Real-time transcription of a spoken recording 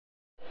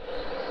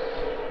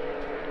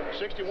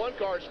61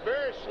 car is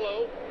very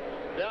slow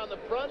down the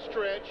front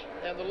stretch,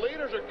 and the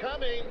leaders are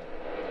coming.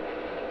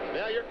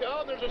 Now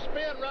oh, there's a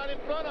spin right in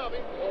front of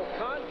him. Well,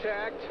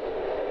 contact,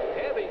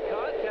 heavy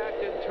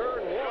contact in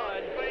turn 1.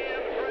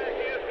 Track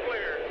is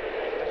clear.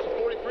 That's the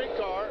 43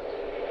 car.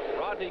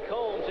 Rodney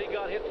Combs, he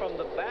got hit from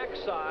the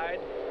backside.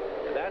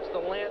 That's the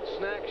Lance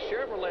Snack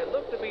Chevrolet.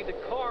 Looked to be the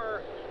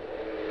car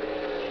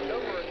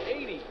number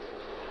 80.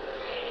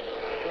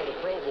 For the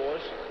Pro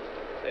Boys.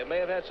 They may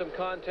have had some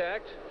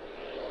contact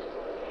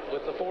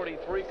with the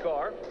 43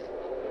 car.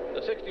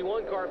 The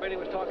 61 car Benny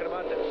was talking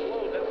about that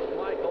slowed, that was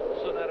Mike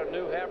Olson out of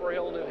New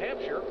Haverhill, New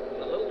Hampshire.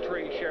 The Little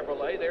Tree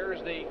Chevrolet. There's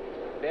the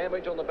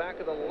damage on the back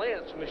of the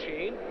Lance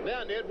machine.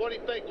 Now, Ned, what do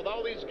you think? With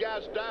all these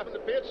guys dive in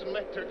the pits and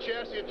make their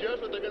chassis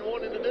adjustment they've been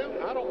wanting to do?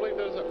 I don't believe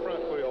those are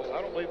front wheels.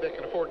 I don't believe they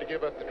can afford to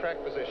give up the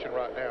track position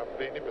right now,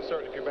 Benny, but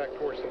certainly if you're back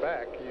towards the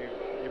back,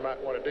 you might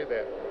want to do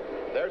that.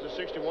 There's a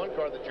 61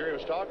 car that Jerry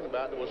was talking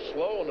about that was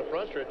slow on the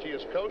front stretch. He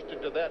has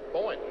coasted to that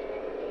point.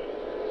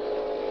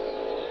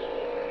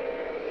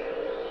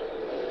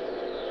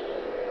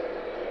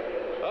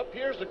 Up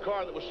here's the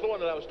car that was slow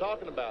that I was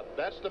talking about.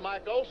 That's the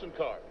Mike Olson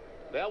car.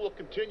 Now we'll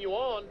continue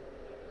on,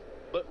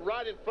 but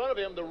right in front of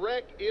him, the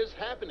wreck is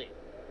happening.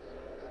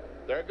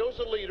 There goes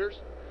the leaders,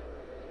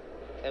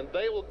 and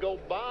they will go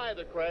by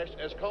the crash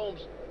as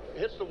Combs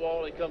hits the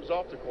wall and he comes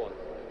off the corner,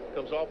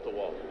 comes off the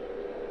wall.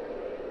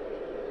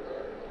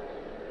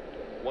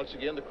 Once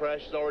again, the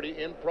crash is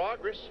already in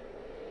progress,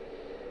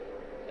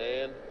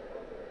 and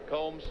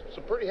Combs,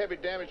 some pretty heavy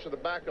damage to the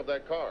back of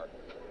that car.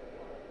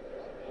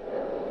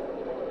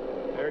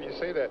 There you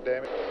see that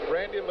damage.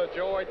 Randy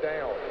LaJoy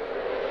down.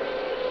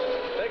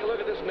 Take a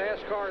look at this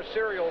NASCAR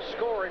serial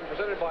scoring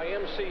presented by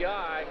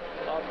MCI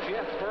of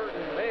Jeff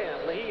Burton.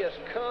 Man, he has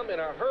come in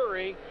a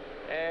hurry,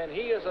 and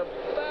he is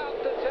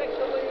about to take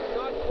the lead.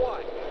 Not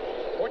quite.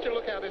 Want you to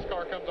look how this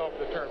car comes off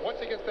the turn. Once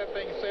he gets that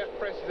thing set,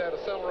 presses that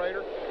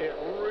accelerator, it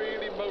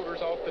really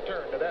motors off the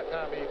turn. At that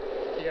time,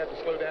 he had to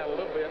slow down a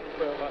little bit,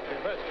 well, not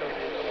too much, because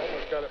he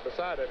almost got it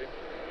beside of him.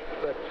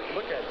 But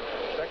look at it.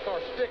 That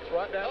car sticks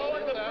right down. Oh,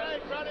 and the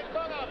brake right in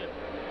front of him.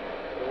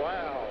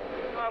 Wow.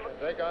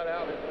 They got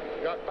out and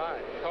got by.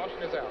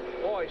 Caution is out.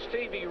 Boy,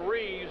 Stevie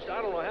Reeves,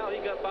 I don't know how he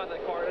got by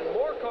that car. And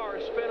more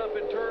cars spin up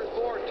in turn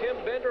 4. Tim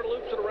Bender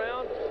loops it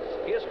around.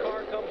 His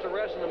car comes to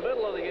rest in the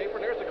middle of the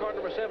apron. There's the car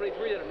number 73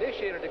 that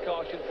initiated the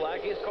caution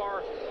flag. His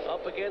car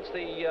up against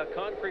the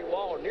concrete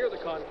wall, or near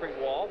the concrete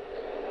wall.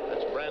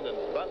 That's Brandon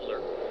Butler,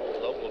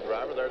 local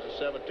driver. There's a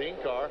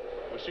 17 car.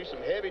 We see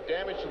some heavy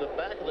damage to the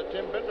back of the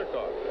Tim Bender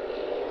car.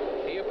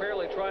 He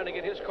apparently trying to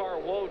get his car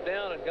woed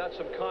down and got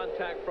some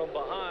contact from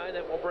behind.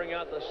 That will bring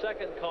out the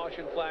second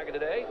caution flag of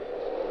the day.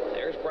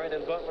 There's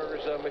Brandon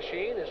Butler's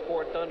machine, his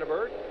Ford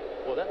Thunderbird.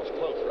 Well, that was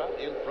close, right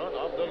in front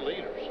of the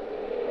leaders.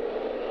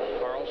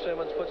 Carl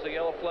Simmons puts the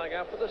yellow flag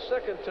out for the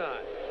second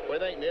time. Well,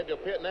 they ain't Ned. They'll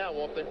pit now,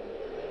 won't they?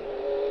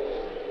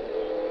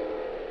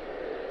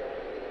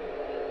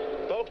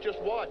 Folks,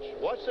 just watch.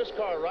 Watch this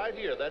car right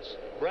here. That's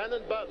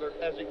Brandon Butler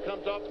as he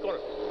comes off the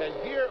corner. And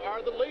here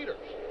are the leaders.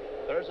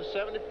 There's the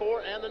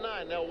 74 and the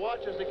 9. Now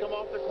watch as they come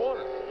off the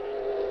corner.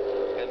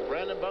 And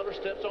Brandon Butler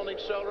steps on the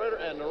accelerator,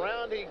 and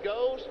around he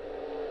goes.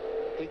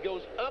 He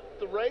goes up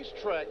the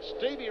racetrack.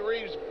 Stevie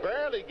Reeves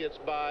barely gets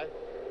by,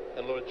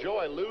 and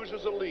LaJoy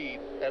loses the lead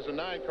as the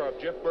 9 car of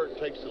Jeff Burton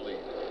takes the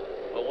lead.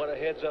 Well, what a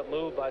heads-up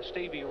move by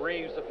Stevie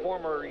Reeves, the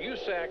former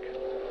USAC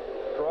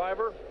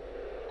driver.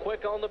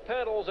 Quick on the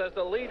pedals as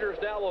the leaders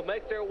now will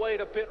make their way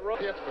to pit road.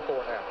 Hits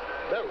before now.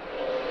 No.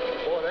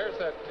 Boy, there's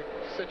that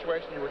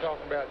situation you were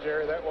talking about,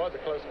 Jerry. That was a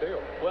close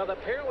deal. Well,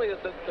 apparently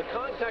the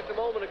contact a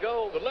moment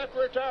ago. The left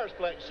rear tires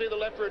flat. You see the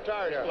left rear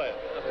tires flat.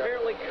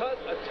 Apparently cut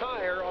a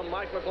tire on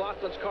Mike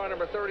McLaughlin's car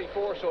number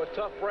 34, so a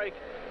tough break.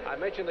 I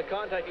mentioned the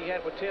contact he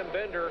had with Tim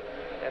Bender,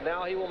 and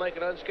now he will make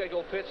an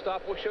unscheduled pit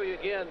stop. We'll show you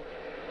again.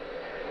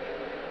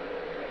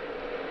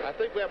 I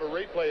think we have a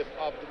replay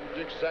of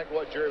exactly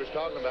what Jerry was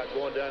talking about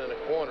going down in the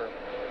corner.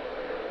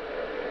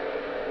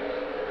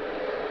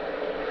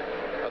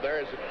 There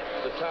is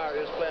the tire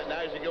is flat now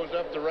as he goes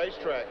up the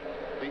racetrack.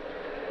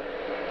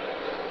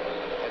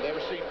 And then we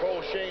see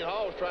Paul Shane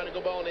Hall trying to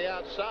go by on the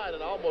outside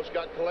and almost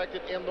got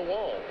collected in the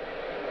wall.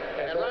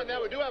 And right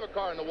now we do have a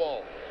car in the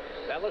wall.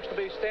 That looks to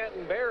be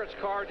Stanton Barrett's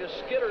car, just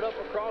skittered up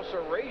across a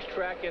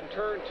racetrack in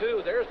turn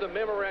 2. There's the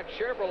Memorex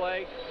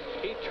Chevrolet.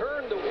 He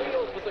turned the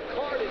wheels, but the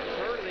car didn't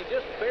turn, and he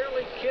just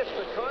barely kissed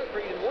the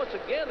concrete, and once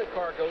again the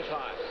car goes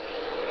high.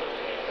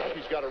 I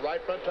think he's got a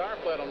right front tire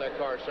flat on that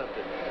car or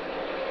something.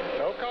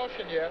 No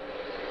caution yet.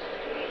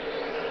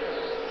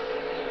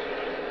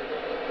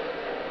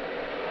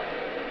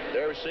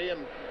 There we see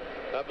him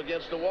up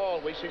against the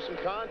wall. We see some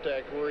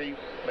contact where he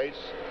made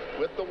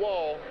with the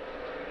wall.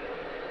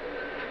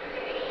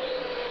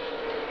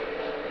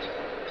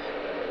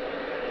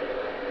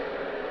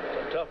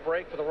 Tough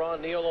break for the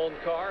Ron Neal-owned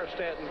car,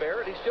 Stanton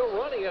Barrett. He's still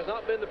running, has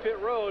not been to pit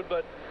road,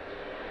 but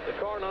the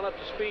car not up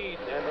to speed.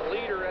 And the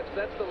leader,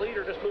 that's the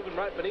leader just moving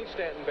right beneath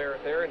Stanton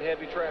Barrett there in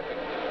heavy traffic.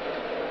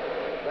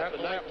 That's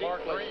the lap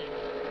Mark Green.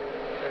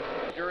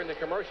 During the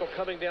commercial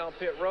coming down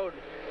pit road,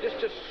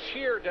 just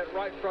sheared that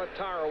right front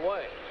tire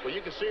away. Well,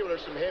 you can see where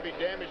there's some heavy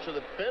damage to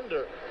the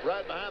fender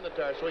right behind the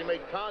tire, so he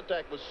made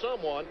contact with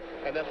someone,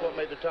 and that's what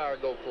made the tire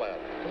go flat.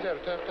 He's had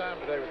a tough time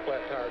today with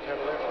flat tires. Had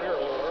a left rear a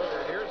little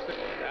earlier.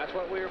 That's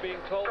what we were being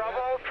told.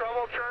 Trouble,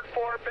 turn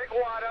 4, big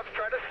wad up,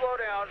 try to slow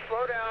down.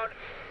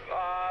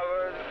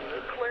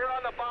 Clear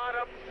on the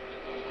bottom.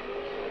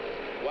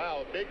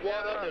 Wow, big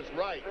wad up is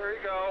right. There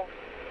you go.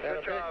 And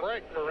a big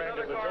break for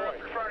Randy Another car up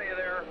LaJoy. in front of you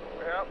there.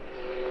 Yep,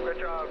 good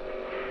job.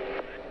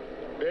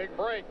 Big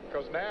break,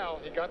 because now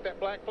he got that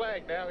black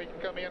flag. Now he can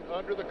come in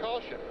under the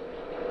caution.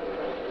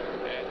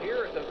 And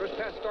here at the first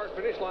past start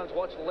finish lines,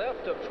 what's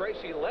left of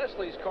Tracy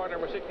Leslie's car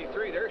number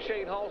 63. There's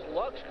Shane Hall's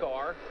Lux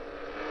car.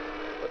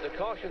 But the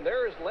caution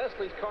there is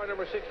Leslie's car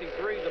number 63,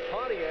 the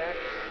Pontiac,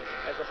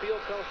 as the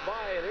field comes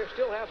by, and they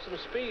still have some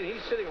speed.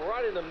 He's sitting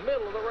right in the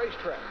middle of the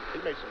racetrack. He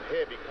made some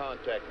heavy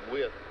contact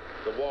with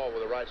the wall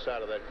with the right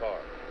side of that car.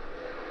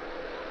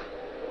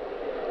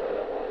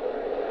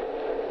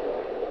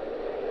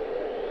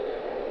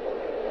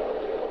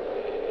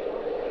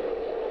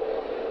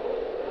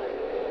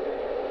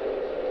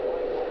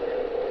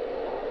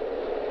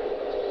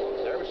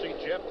 There we see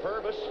Jeff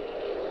Purvis,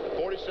 the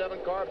 47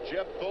 car of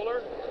Jeff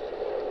Fuller.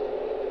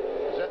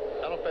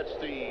 I don't know if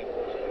that's the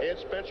Ed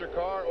Spencer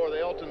car or the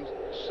Elton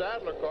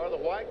Sadler car, the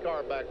white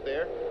car back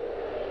there.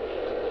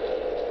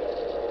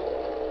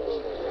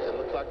 It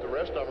looks like the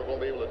rest of them are going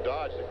to be able to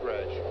dodge the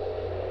crash.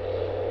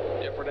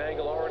 Different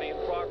angle already in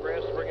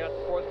progress to bring out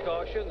the fourth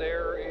caution.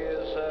 There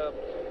is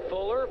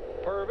Fuller,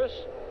 Purvis.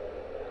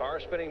 Car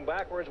spinning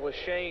backwards with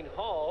Shane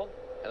Hall.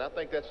 And I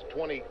think that's the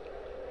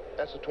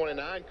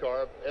 29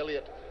 car of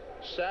Elliott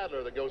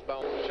Sadler that goes by.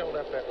 Showed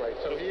up that way,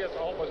 so he is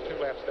almost 2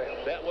 laps down.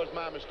 That was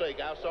my mistake.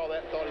 I saw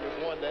that, thought he was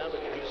 1 down,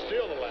 but he's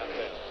still a lap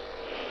down.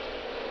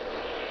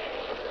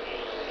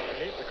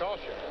 He needs the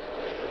caution.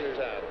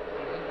 Here's out.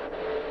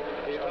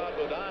 Todd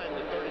Bodine,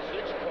 the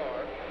 36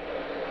 car.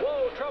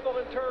 Whoa, trouble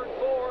in turn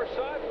 4,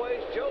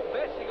 sideways. Joe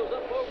Bessie goes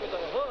up over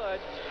the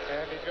hood.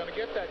 And he's going to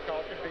get that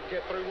caution if he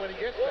can get through when he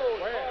gets Whoa,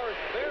 there. cars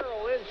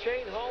barrel in.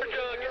 Shane Hall. Get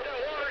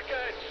that water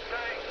cut.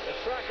 Thanks. The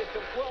track is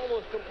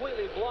almost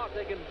completely blocked.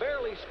 They can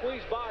barely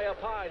squeeze by up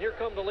high. And here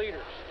come the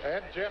leaders.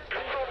 And Jeff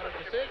Green got a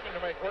decision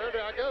to make. Where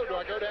do I go? Do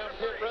I go down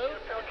pit road?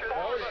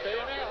 No, he's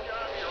staying out.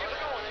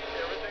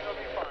 Everything will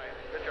be fine.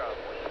 Good job.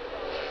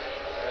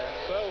 And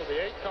so the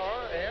 8 car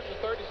and the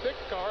 36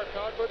 car,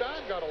 Todd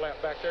Bodine got a lap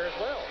back there as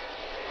well.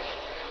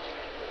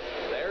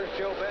 There's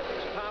Joe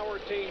Bessie's power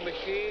team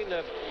machine,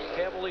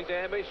 heavily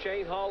damaged.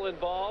 Shane Hall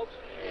involved.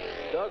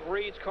 Doug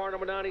Reed's car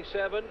number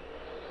 97.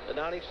 The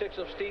 96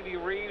 of Stevie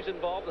Reeves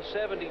involved. The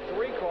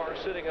 73 car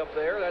sitting up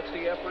there. That's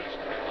the efforts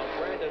of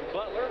Brandon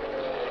Butler.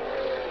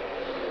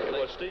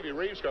 Well, Stevie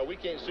Reeves' car, we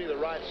can't see the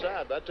right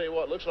side, but I tell you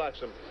what, it looks like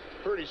some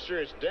pretty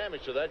serious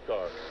damage to that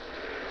car.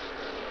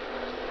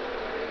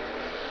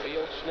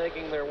 Field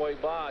snaking their way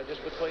by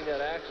just between that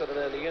accident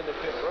and the end of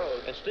pit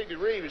road. And Stevie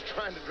Reeves is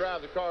trying to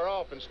drive the car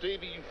off, and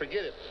Stevie, you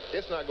forget it.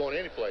 It's not going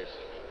anyplace.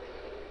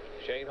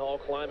 Shane Hall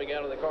climbing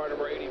out of the car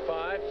number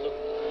 85.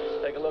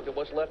 Take a look at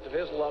what's left of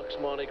his Lux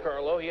Monte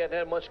Carlo. He hadn't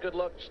had much good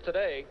luck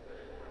today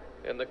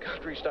in the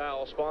country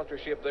style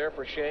sponsorship there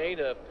for Shane.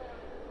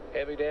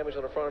 Heavy damage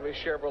on the front of his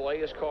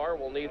Chevrolet. His car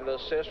will need an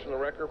assist from the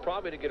wrecker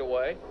probably to get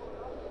away.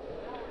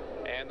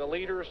 And the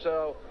leaders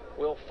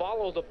will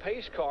follow the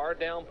pace car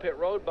down pit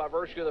road by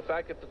virtue of the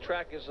fact that the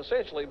track is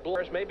essentially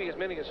blurred, maybe as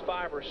many as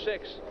 5 or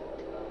 6.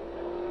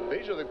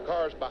 These are the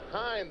cars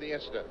behind the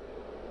incident.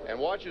 And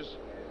watch as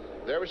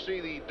there we see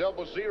the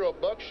 00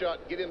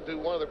 Buckshot get into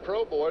one of the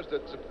Pro Boys.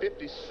 That's a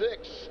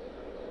 56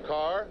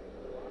 car.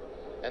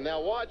 And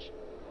now watch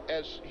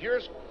as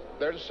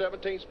there's a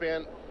 17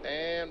 spin,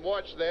 and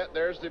watch that.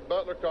 There's the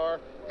Butler car,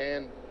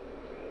 and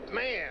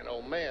man,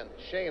 oh man,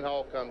 Shane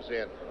Hall comes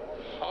in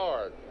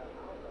hard.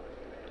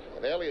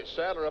 And Elliott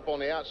Sadler up on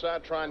the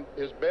outside trying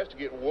his best to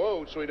get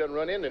woed so he doesn't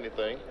run into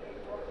anything.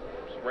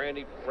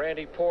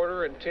 Randy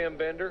Porter and Tim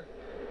Bender.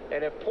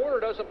 And if Porter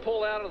doesn't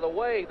pull out of the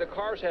way, the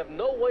cars have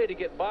no way to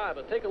get by.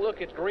 But take a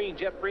look at Green,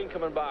 Jeff Green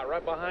coming by.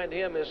 Right behind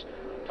him is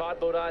Todd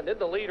Bodine. Then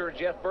the leader,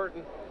 Jeff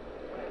Burton.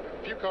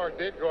 A few cars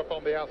did go up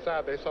on the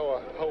outside. They saw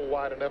a hole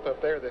wide enough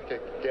up there that they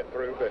could get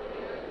through, but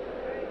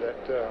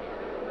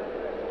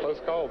close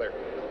call there.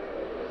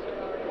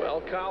 Well,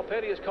 Kyle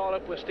Petty is caught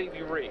up with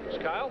Stevie Reeves.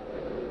 Kyle?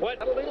 What?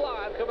 That'll be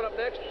live coming up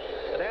next.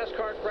 The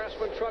NASCAR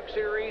Craftsman Truck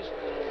Series,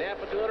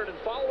 Napa 200. And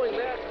following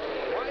that,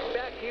 right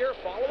back here,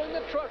 following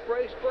the truck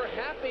race for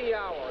happy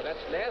hour. That's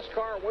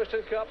NASCAR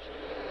Winston Cups.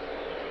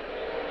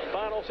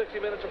 Final 60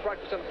 minutes of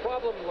practice and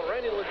problem.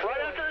 Randy LaJoy.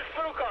 Right after this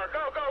blue car.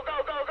 Go, go,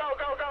 go, go, go,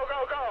 go, go, go,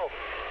 go.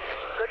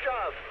 Good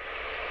job.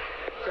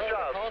 So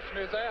the caution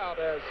is out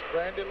as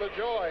Randy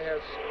LaJoy has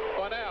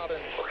spun out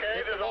and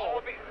okay, hit there's the all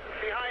wall.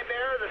 behind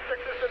there. The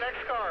 6 is the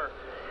next car.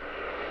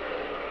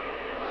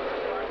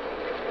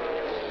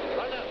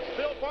 Right now,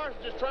 Bill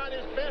Parsons is trying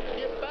his best to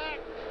get back.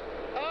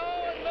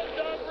 Oh, and look,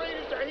 Doug Reed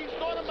is there. He's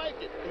going to make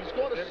it. He's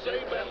going to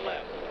save that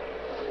lap.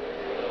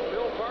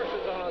 Bill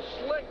Parsons on a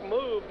slick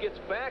move gets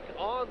back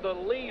on the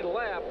lead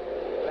lap.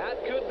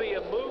 could be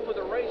a move of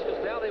the race,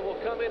 because now they will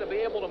come in and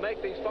be able to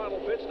make these final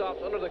pit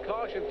stops under the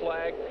caution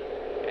flag,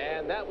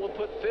 and that will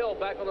put Phil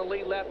back on the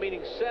lead lap,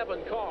 meaning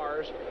 7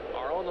 cars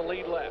are on the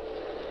lead lap.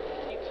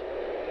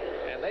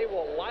 And they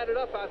will light it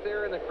up out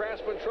there in the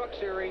Craftsman Truck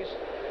Series.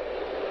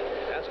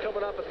 That's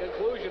coming up at the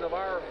conclusion of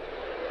our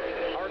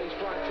Hardee's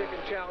Fried Chicken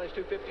Challenge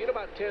 250 in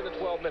about 10 to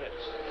 12 minutes.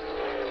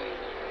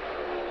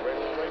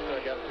 Regular race,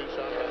 I got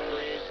Tucson about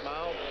 3/8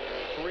 miles,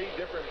 3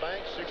 different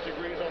banks, 6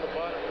 degrees on the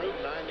bottom roof,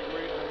 9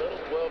 degrees in the middle,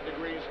 12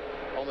 degrees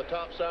on the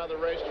top side of the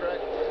racetrack.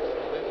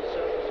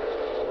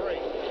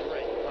 Great,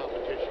 great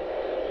competition.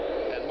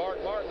 And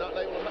Mark Martin not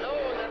able to,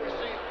 oh, and that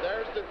receipt,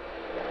 there's the,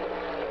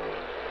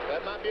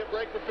 that might be a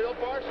break for Phil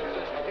Parsons.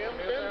 It's Tim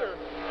Bender.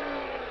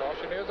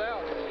 Caution is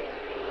out.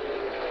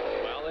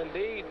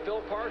 Indeed,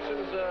 Phil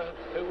Parsons,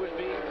 who was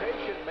being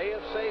patient, may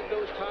have saved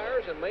those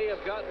tires and may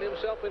have gotten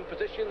himself in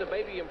position to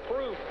maybe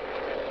improve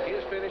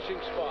his finishing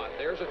spot.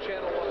 There's a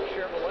Channel 1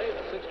 Chevrolet.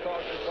 The 6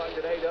 caution flag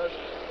today does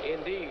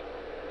indeed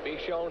be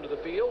shown to the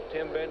field.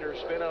 Tim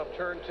Bender's spin out of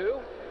turn 2.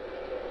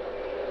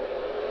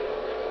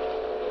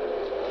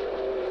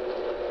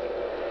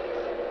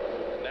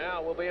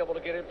 Now we'll be able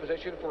to get in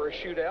position for a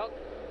shootout.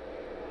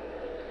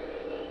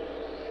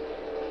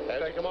 As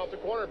he come off the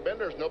corner,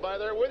 Bender's nobody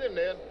there with him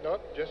then.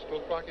 Nope, just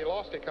looks like he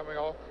lost it coming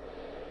off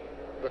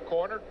the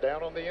corner,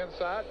 down on the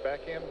inside.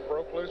 Back end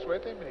broke loose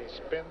with him, and he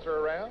spins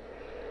her around.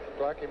 Looks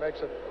like he makes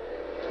a...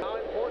 How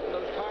important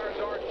those tires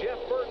are.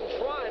 Jeff Burton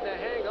trying to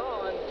hang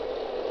on.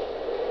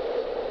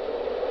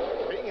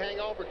 He can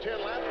hang on for 10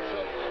 laps or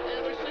so.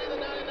 And we see the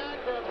 99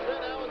 car,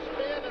 Ben Allen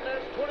spin, and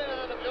there's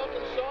 29 of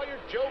Elton Sawyer.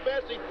 Joe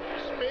Bessie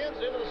spins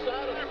into the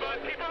side of the...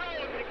 Keep her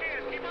rolling if you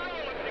can. Keep her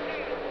rolling if you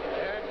can.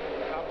 And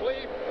I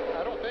believe...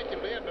 I don't think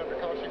it'll end under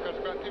caution because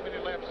we've got too many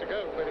laps to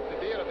go. But if they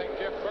did, I think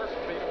Jeff Burton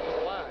beat him to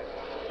the line.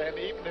 And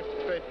even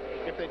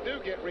if they do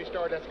get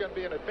restarted, that's going to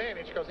be an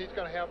advantage because he's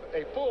going to have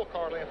a full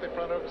car length in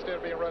front of him instead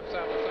of being run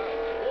side by side.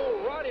 Oh,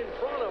 right in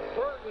front of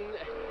Burton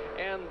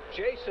and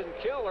Jason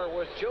Keller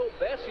was Joe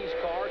Bessie's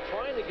car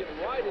trying to get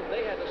right, and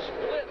they had to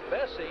split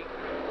Bessie.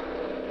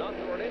 Not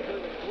to run into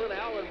it. Glenn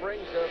Allen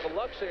brings the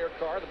Luxair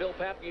car, the Bill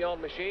Papillon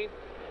machine.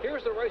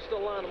 Here's the race to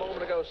the line a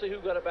moment ago. See who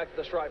got it back to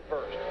the stripe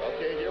first.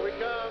 Okay, here we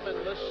come,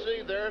 and let's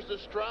see. There's the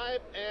stripe,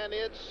 and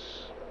it's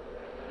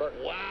Burton.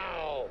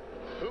 Wow.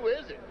 Who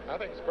is it? I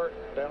think it's Burton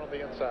down on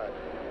the inside.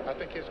 I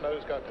think his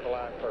nose got to the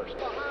line first.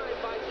 Behind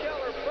by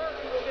Keller.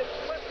 Burton will get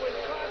slippery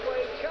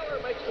sideways.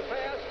 Keller makes the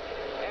pass.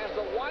 As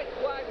the white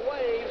flag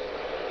waves,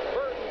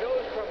 Burton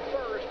goes from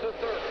first to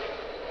third.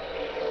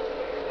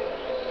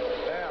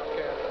 Now,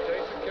 can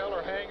Jason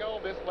Keller hang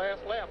on this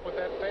last lap with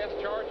that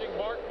fast-charging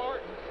Mark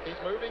Martin? He's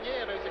moving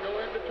in as they go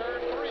into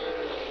turn 3.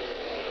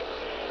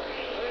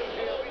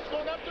 Oh, he's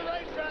going up the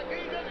racetrack.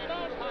 He just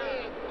lost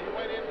high. He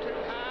went in too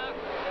high,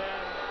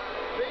 and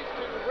these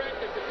two wrecked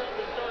as they come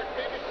to the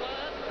start-finish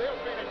line.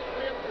 They'll finish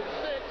 5th and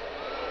 6th.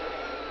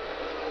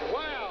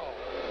 Wow.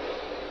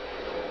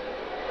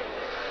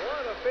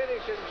 What a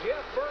finish, and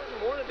Jeff Burton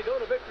wanted to go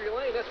to victory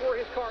lane. That's where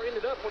his car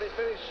ended up when it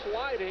finished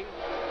sliding.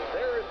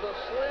 There is the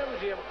Slim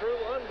Jim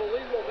crew.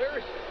 Unbelievable.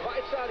 There's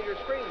right side of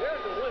your screen. There's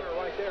the winner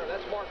right there.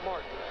 That's Mark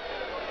Martin.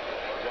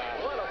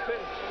 Wow. What a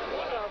finish.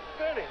 What a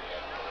finish.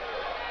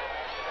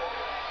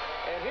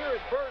 And here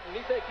is Burton.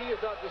 You think he is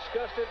not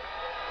disgusted?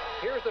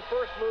 Here's the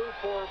first move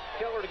for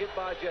Keller to get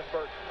by Jeff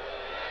Burton.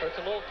 Puts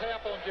a little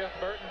tap on Jeff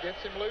Burton,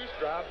 gets him loose,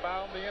 drives by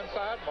on the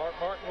inside. Mark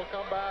Martin will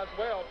come by as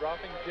well,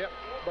 dropping Jeff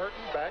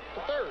Burton back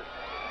to third.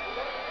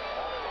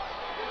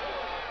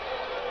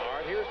 All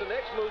right, here's the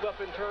next move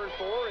up in turn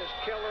 4 as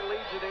Keller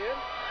leads it in.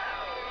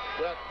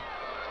 Well,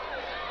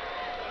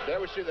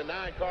 there we see the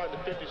 9 car and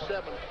the 57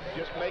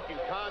 just making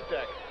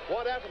contact.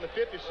 What happened to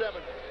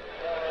 57?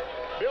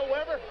 Bill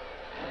Weber?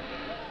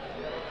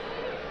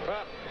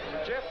 Well,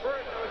 Jeff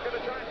Burton, I was going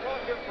to try and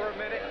talk to him for a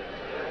minute,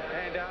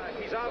 and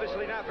he's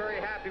obviously not very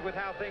happy with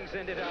how things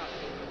ended up.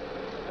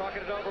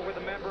 Talking it over with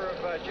a member of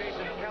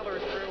Jason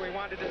Keller's crew, we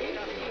wanted to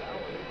discuss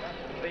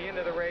the end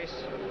of the race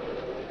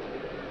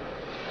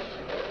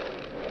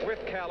with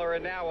Keller,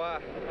 and now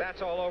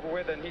that's all over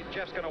with, and he's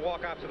just going to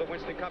walk out to the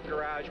Winston Cup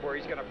garage where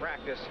he's going to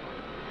practice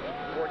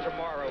for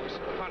tomorrow's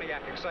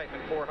Pontiac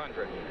Excitement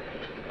 400.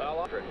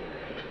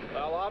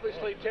 Well,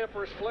 obviously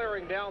tempers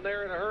flaring down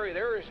there in a hurry.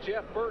 There is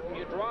Jeff Burton.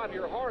 You drive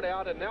your heart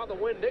out, and now the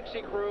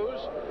Winn-Dixie crews,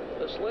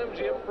 the Slim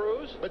Jim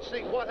crews. But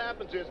see, what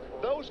happens is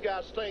those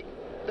guys think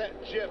that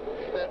Jeff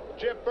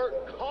Burton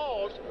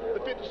caused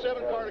the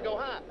 57 car to go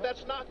high.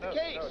 That's not the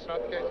case. No, it's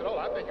not the case at all.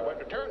 I think he went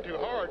to turn too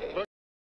hard.